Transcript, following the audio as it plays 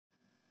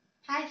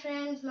Hi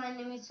friends, my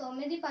name is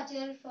Soumyadi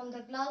Patel from the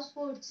class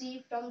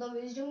 4C from the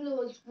Wisdom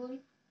Global School.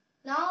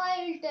 Now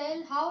I will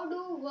tell how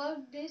to work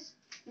this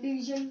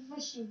division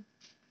machine.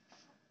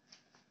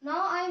 Now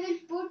I will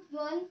put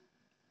one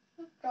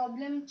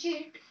problem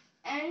sheet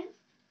and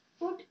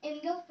put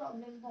in the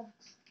problem box.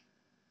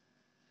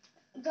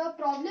 The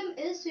problem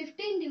is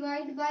 15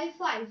 divided by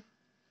 5.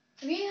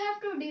 We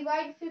have to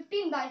divide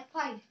 15 by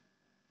 5.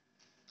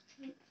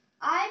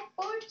 I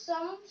put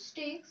some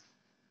sticks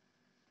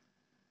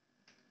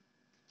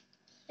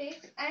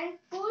and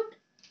put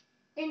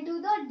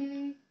into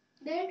the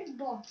dividend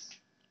box.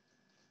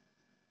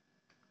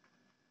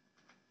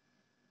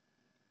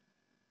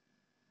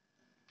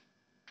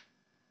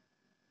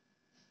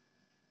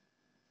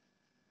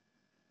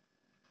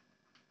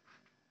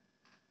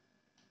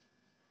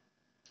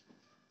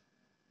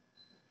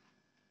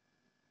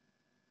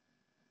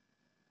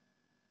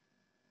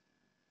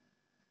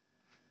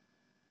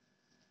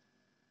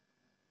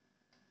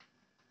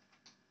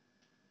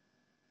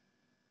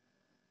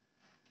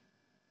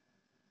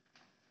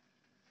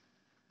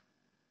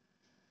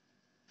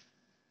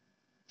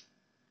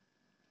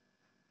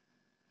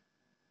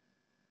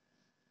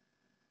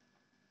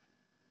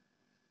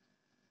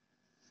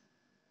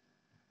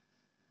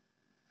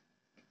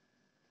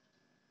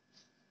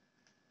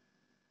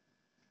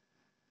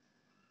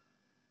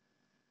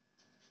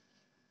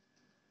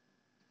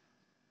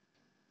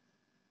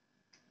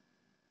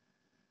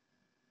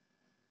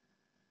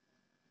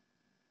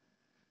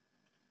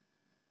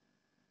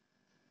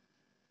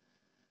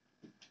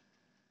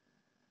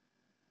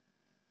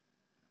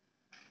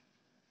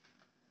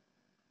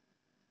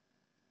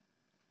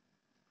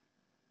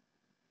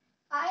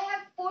 I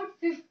have put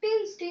 15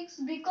 sticks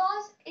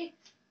because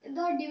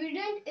the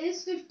dividend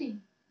is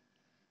 15.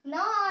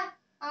 Now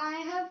I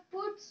have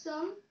put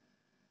some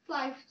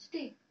 5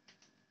 sticks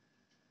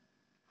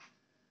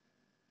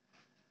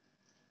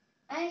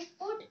and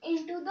put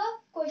into the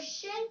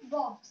question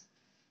box.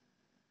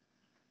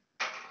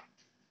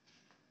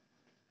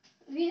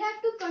 We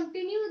have to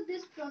continue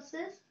this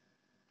process.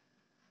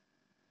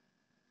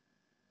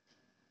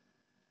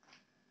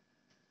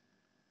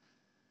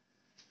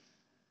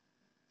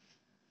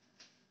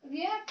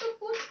 We have to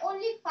put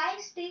only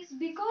 5 sticks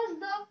because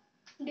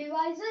the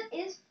divisor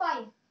is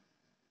 5.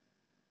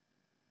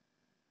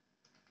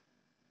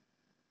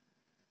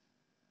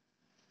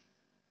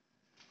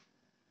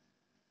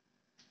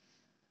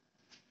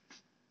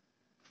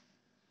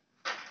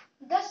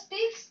 The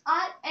sticks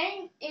are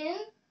end in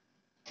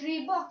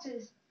 3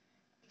 boxes.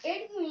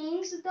 It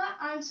means the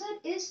answer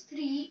is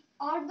 3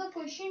 or the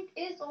question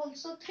is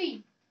also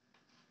 3.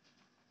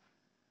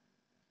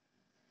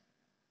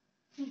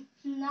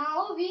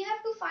 Now we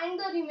have to find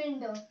the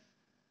remainder.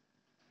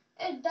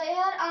 If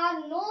there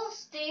are no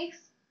stakes,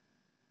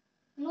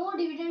 no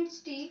dividend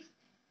stakes,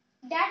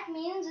 that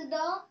means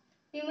the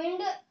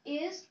remainder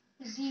is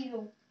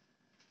 0.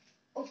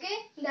 Okay,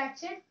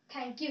 that's it.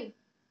 Thank you.